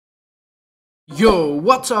Yo,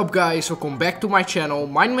 what's up guys, welcome back to my channel.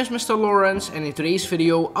 My name is Mr. Lawrence and in today's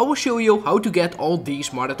video I will show you how to get all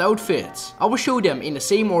these modded outfits. I will show them in the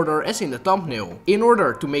same order as in the thumbnail. In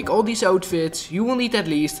order to make all these outfits, you will need at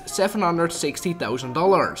least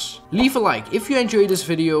 $760,000. Leave a like if you enjoyed this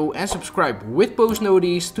video and subscribe with post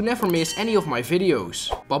notice to never miss any of my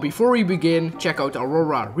videos. But before we begin, check out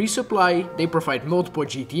Aurora Resupply. They provide multiple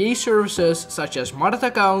GTA services such as modded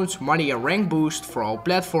accounts, money and rank boost for all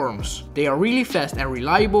platforms. They are really fast and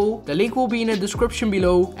reliable. The link will be in the description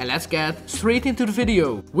below, and let's get straight into the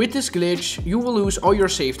video. With this glitch, you will lose all your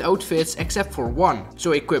saved outfits except for one.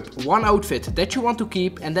 So equip one outfit that you want to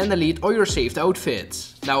keep and then delete all your saved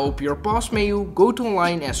outfits. Now open your pause menu, go to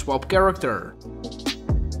online and swap character.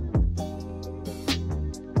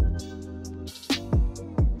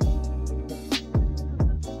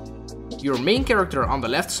 Your main character on the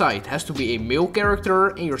left side has to be a male character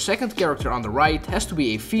and your second character on the right has to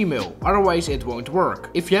be a female, otherwise it won't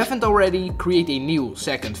work. If you haven't already, create a new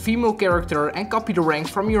second female character and copy the rank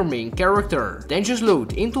from your main character. Then just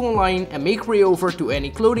load into online and make way over to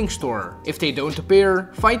any clothing store. If they don't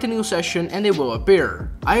appear, find a new session and they will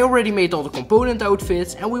appear. I already made all the component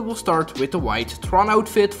outfits and we will start with the white Tron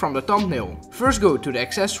outfit from the thumbnail. First go to the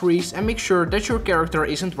accessories and make sure that your character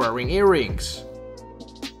isn't wearing earrings.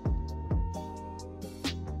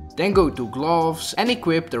 Then go to gloves and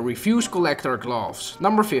equip the Refuse Collector gloves,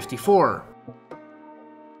 number 54.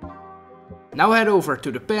 Now head over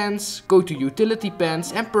to the pants, go to utility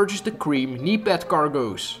pants and purchase the cream knee pad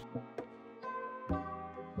cargos.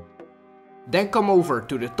 Then come over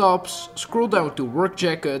to the tops, scroll down to work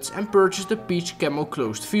jackets and purchase the peach camo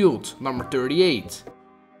closed field, number 38.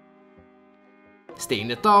 Stay in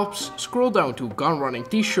the tops, scroll down to gun running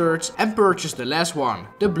t-shirts and purchase the last one,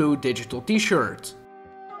 the blue digital t-shirt.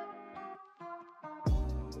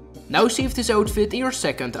 Now save this outfit in your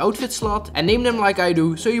second outfit slot and name them like I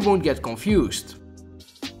do so you won't get confused.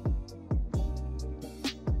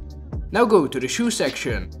 Now go to the shoe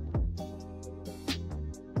section.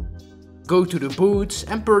 Go to the boots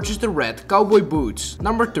and purchase the red cowboy boots,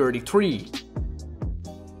 number 33.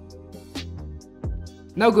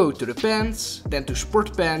 Now go to the pants, then to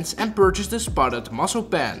sport pants and purchase the spotted muscle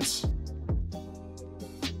pants.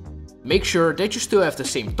 Make sure that you still have the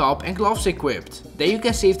same top and gloves equipped, then you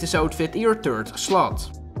can save this outfit in your third slot.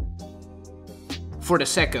 For the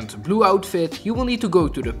second blue outfit, you will need to go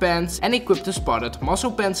to the pants and equip the spotted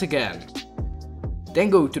muscle pants again. Then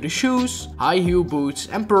go to the shoes, high heel boots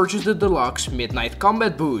and purchase the deluxe midnight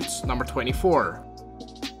combat boots, number 24.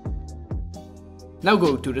 Now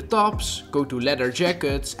go to the tops, go to leather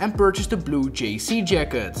jackets and purchase the blue JC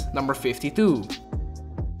jacket, number 52.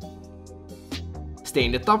 Stay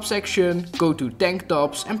in the top section, go to tank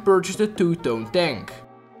tops and purchase the two-tone tank.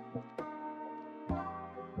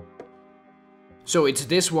 So it's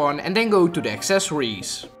this one and then go to the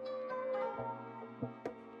accessories.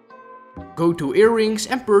 Go to earrings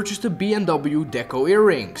and purchase the B&W Deco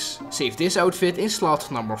earrings. Save this outfit in slot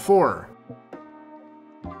number 4.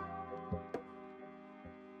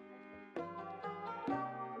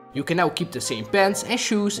 You can now keep the same pants and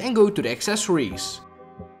shoes and go to the accessories.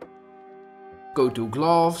 Go to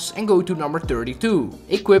gloves and go to number 32.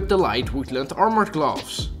 Equip the light woodland armored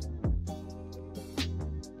gloves.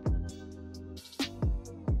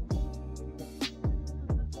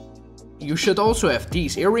 You should also have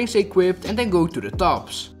these earrings equipped and then go to the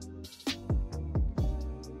tops.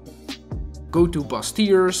 Go to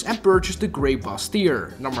bustiers and purchase the grey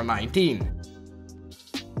bustier, number 19.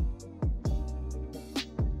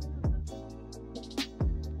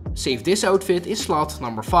 Save this outfit in slot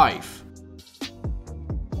number 5.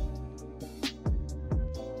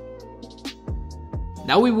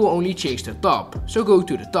 Now we will only change the top, so go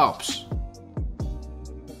to the tops.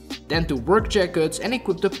 Then to work jackets and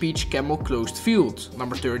equip the peach camo closed field,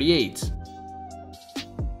 number 38.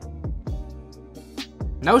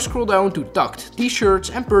 Now scroll down to tucked t-shirts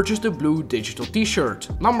and purchase the blue digital t-shirt,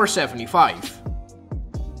 number 75.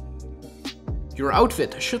 Your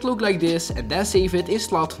outfit should look like this and then save it in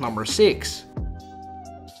slot number 6.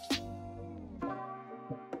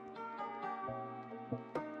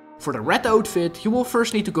 For the red outfit, you will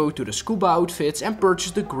first need to go to the scuba outfits and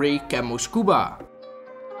purchase the grey camo scuba.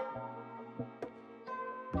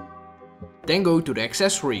 Then go to the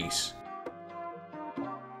accessories.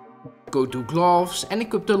 Go to gloves and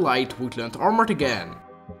equip the light woodland armored again.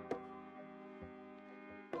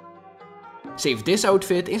 Save this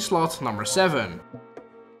outfit in slot number 7.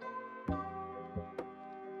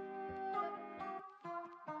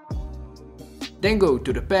 Then go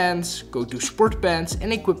to the pants, go to sport pants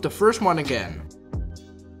and equip the first one again.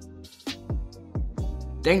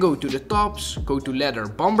 Then go to the tops, go to leather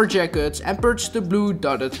bomber jackets and purchase the blue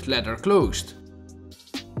dotted leather closed.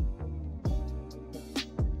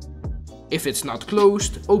 If it's not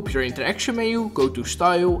closed, open your interaction menu, go to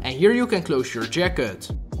style and here you can close your jacket.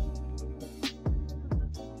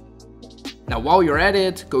 Now while you're at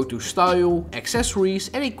it, go to style, accessories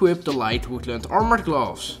and equip the light woodland armored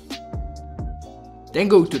gloves. Then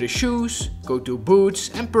go to the shoes, go to boots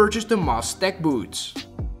and purchase the moss tech boots.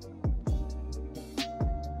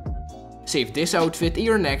 Save this outfit in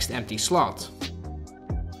your next empty slot.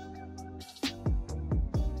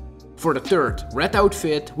 For the third red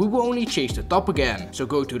outfit, we will only change the top again, so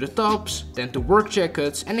go to the tops, then to work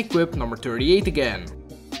jackets and equip number 38 again.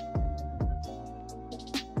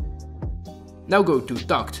 Now go to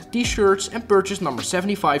tucked t-shirts and purchase number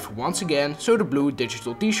 75 once again, so the blue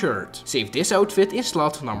digital t-shirt. Save this outfit in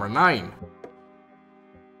slot number 9.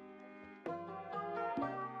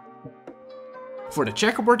 For the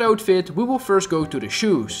checkerboard outfit, we will first go to the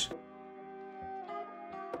shoes.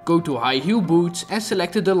 Go to high heel boots and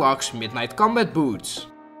select the deluxe midnight combat boots.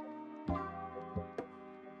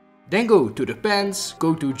 Then go to the pants,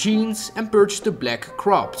 go to jeans and purchase the black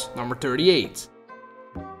cropped number 38.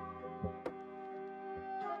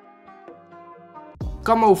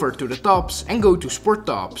 Come over to the tops and go to sport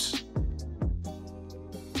tops.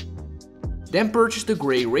 Then purchase the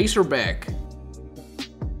grey racerback.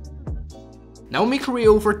 Now make your way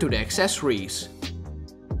over to the accessories.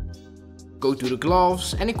 Go to the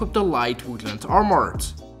gloves and equip the light woodland armored.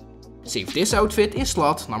 Save this outfit in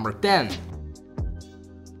slot number 10.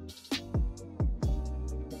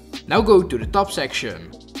 Now go to the top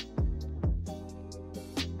section.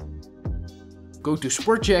 Go to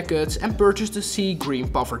sport jackets and purchase the sea green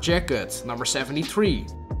puffer jacket number 73.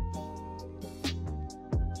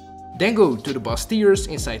 Then go to the bustiers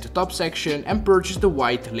inside the top section and purchase the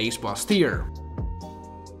white lace bustier.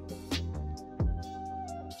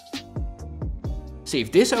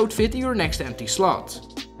 Save this outfit in your next empty slot.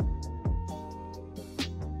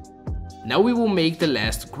 Now we will make the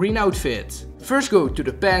last green outfit. First go to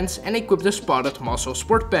the pants and equip the spotted muscle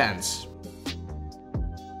sport pants.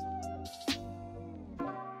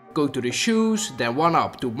 Go to the shoes, then one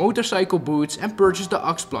up to motorcycle boots and purchase the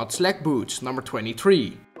oxblood slack boots number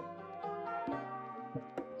 23.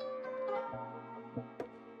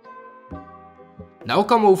 Now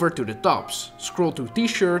come over to the tops, scroll to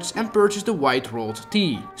t-shirts and purchase the white rolled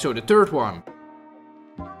tee, so the third one.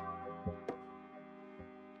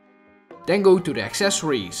 Then go to the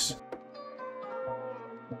accessories.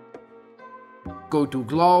 Go to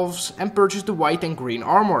gloves and purchase the white and green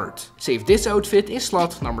armored. Save this outfit in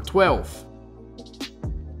slot number 12.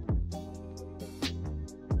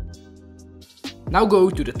 Now go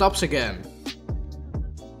to the tops again.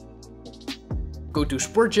 Go to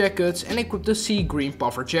sport jackets and equip the sea green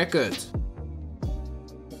puffer jacket.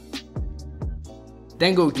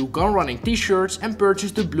 Then go to gun running t-shirts and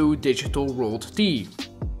purchase the blue digital rolled tee.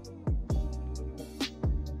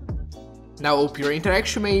 Now open your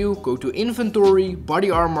interaction menu, go to inventory, body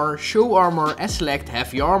armor, show armor and select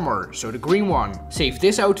heavy armor, so the green one. Save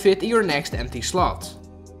this outfit in your next empty slot.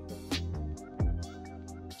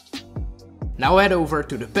 Now head over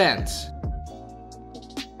to the pants.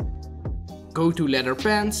 Go to leather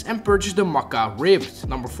pants and purchase the Maca ribbed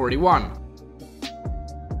number 41.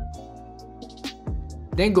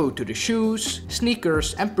 Then go to the shoes,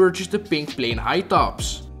 sneakers and purchase the pink plain high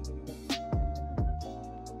tops.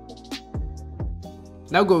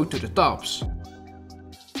 Now go to the tops.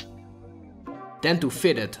 Then to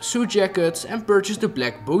fitted suit jackets and purchase the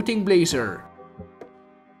black boating blazer.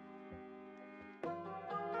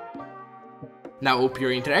 Now open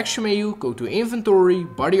your interaction menu, go to inventory,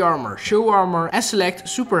 body armor, show armor and select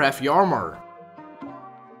super heavy armor.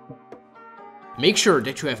 Make sure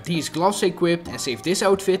that you have these gloves equipped and save this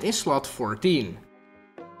outfit in slot 14.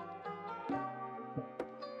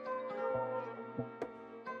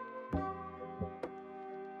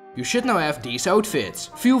 You should now have these outfits.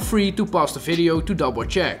 Feel free to pause the video to double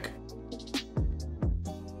check.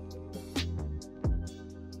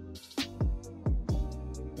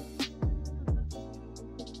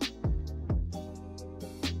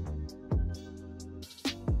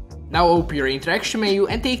 Now open your interaction menu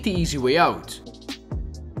and take the easy way out.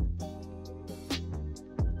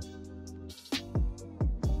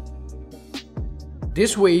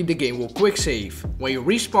 This way the game will quick save. When you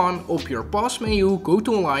respawn, open your pause menu, go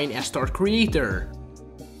to online and start creator.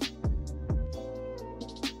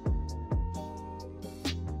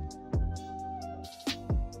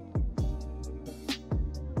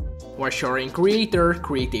 Once you're in creator,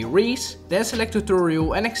 create a race, then select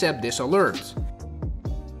tutorial and accept this alert.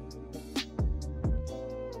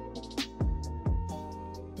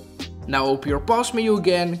 Now open your pause menu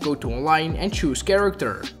again, go to online and choose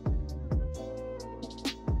character.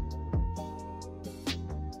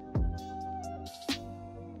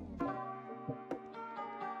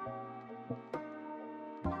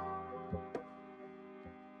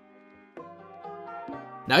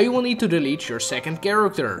 Now you will need to delete your second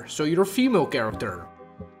character, so your female character.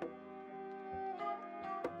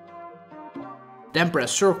 Then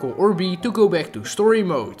press circle or B to go back to story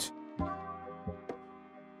mode.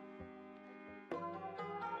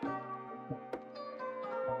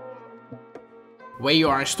 When you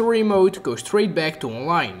are in story mode, go straight back to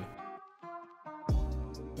online.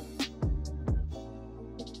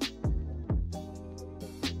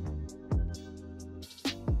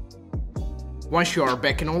 Once you are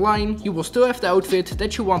back in online, you will still have the outfit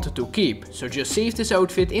that you wanted to keep, so just save this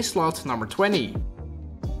outfit in slot number 20.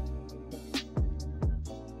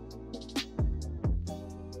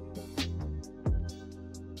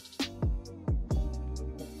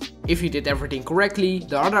 If you did everything correctly,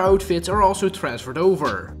 the other outfits are also transferred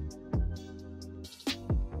over.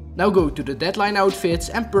 Now go to the deadline outfits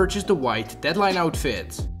and purchase the white deadline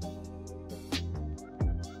outfit.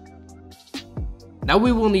 Now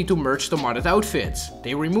we will need to merge the modded outfits.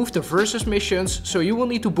 They removed the versus missions, so you will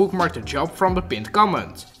need to bookmark the job from the pinned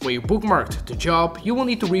comment. When you bookmarked the job, you will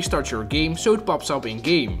need to restart your game so it pops up in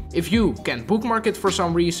game. If you can't bookmark it for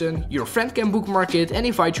some reason, your friend can bookmark it and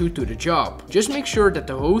invite you to the job. Just make sure that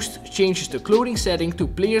the host changes the clothing setting to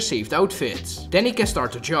player saved outfits. Then he can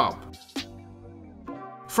start the job.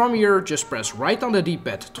 From here, just press right on the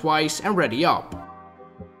D-pad twice and ready up.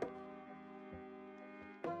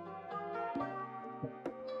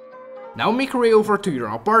 Now make your way over to your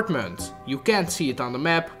apartment. You can't see it on the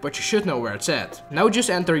map, but you should know where it's at. Now just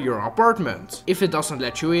enter your apartment. If it doesn't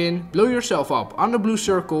let you in, blow yourself up on the blue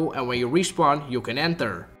circle and when you respawn, you can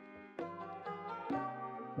enter.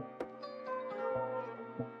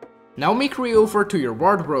 Now make your way over to your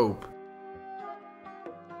wardrobe.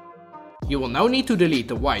 You will now need to delete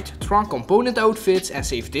the white trunk component outfits and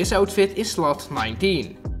save this outfit in slot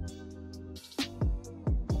 19.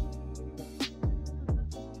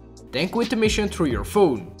 Then quit the mission through your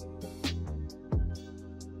phone.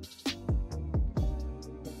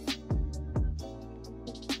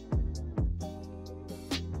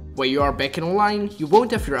 When you are back in online, you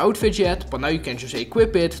won't have your outfit yet, but now you can just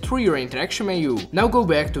equip it through your interaction menu. Now go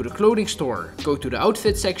back to the clothing store, go to the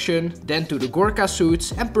outfit section, then to the Gorka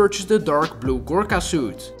suits and purchase the dark blue Gorka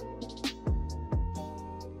suit.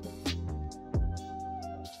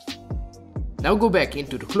 Now go back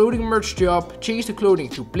into the clothing merch job, change the clothing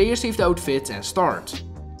to player saved outfits and start.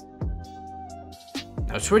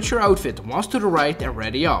 Now switch your outfit once to the right and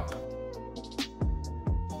ready up.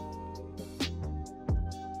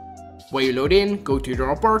 When you load in, go to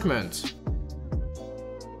your apartment.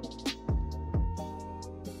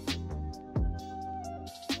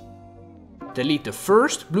 Delete the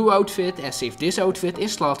first blue outfit and save this outfit in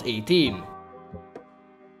slot 18.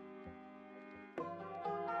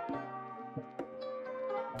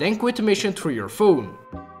 Then quit the mission through your phone.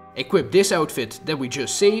 Equip this outfit that we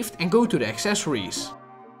just saved and go to the accessories.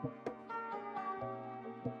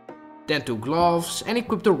 Then to gloves and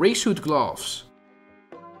equip the race suit gloves.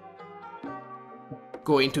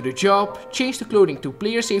 Go into the job, change the clothing to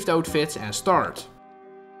player saved outfits and start.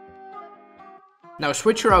 Now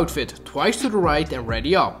switch your outfit twice to the right and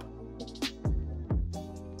ready up.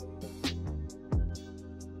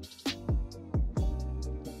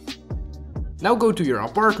 Now go to your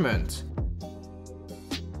apartment.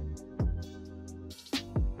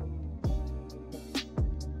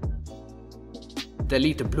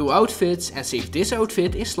 Delete the blue outfits and save this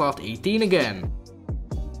outfit in slot 18 again.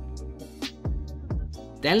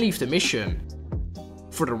 Then leave the mission.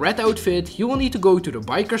 For the red outfit, you will need to go to the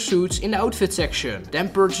biker suits in the outfit section, then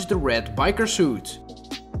purchase the red biker suit.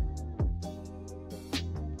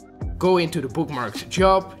 Go into the bookmarked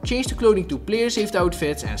job, change the clothing to player saved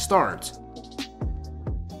outfits and start.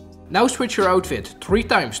 Now switch your outfit 3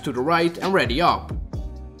 times to the right and ready up.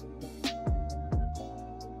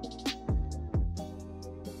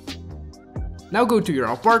 Now go to your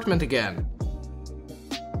apartment again.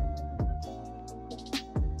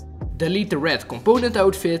 Delete the red component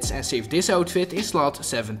outfits and save this outfit in slot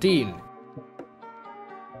 17.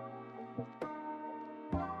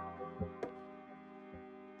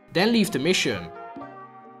 Then leave the mission.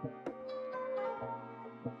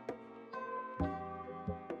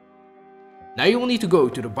 Now you will need to go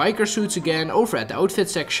to the biker suits again over at the outfit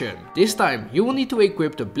section. This time you will need to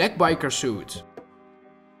equip the black biker suit.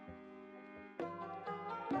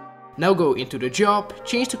 Now go into the job,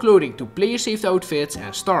 change the clothing to player saved outfits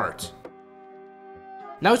and start.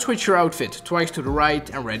 Now switch your outfit twice to the right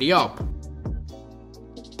and ready up.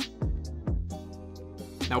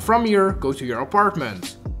 Now from here, go to your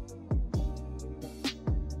apartment.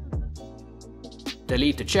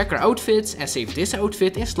 Delete the checker outfits and save this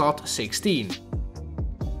outfit in slot 16.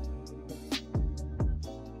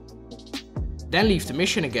 Then leave the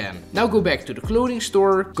mission again. Now go back to the clothing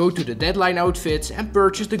store, go to the deadline outfits and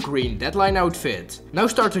purchase the green deadline outfit. Now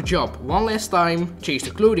start the job one last time, change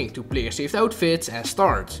the clothing to player saved outfits and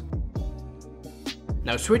start.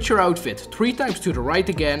 Now switch your outfit 3 times to the right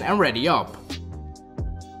again and ready up.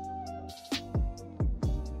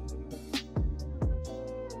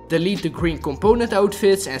 Delete the green component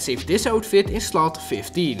outfits and save this outfit in slot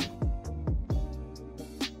 15.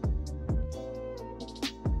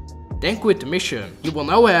 Then quit the mission. You will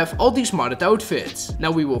now have all these modded outfits. Now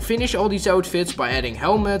we will finish all these outfits by adding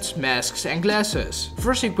helmets, masks and glasses.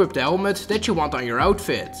 First equip the helmet that you want on your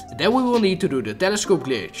outfit. Then we will need to do the telescope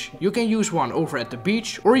glitch. You can use one over at the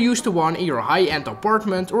beach or use the one in your high-end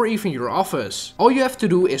apartment or even your office. All you have to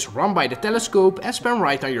do is run by the telescope and spam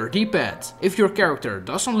right on your D-pad. If your character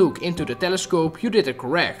doesn't look into the telescope, you did it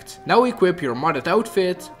correct. Now equip your modded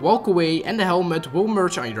outfit, walk away and the helmet will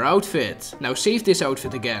merge on your outfit. Now save this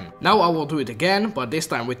outfit again. Now I will do it again, but this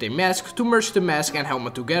time with a mask to merge the mask and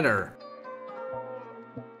helmet together.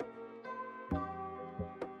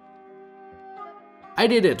 I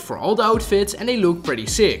did it for all the outfits and they look pretty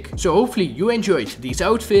sick. So hopefully you enjoyed these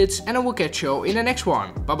outfits and I will catch you in the next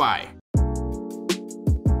one. Bye bye.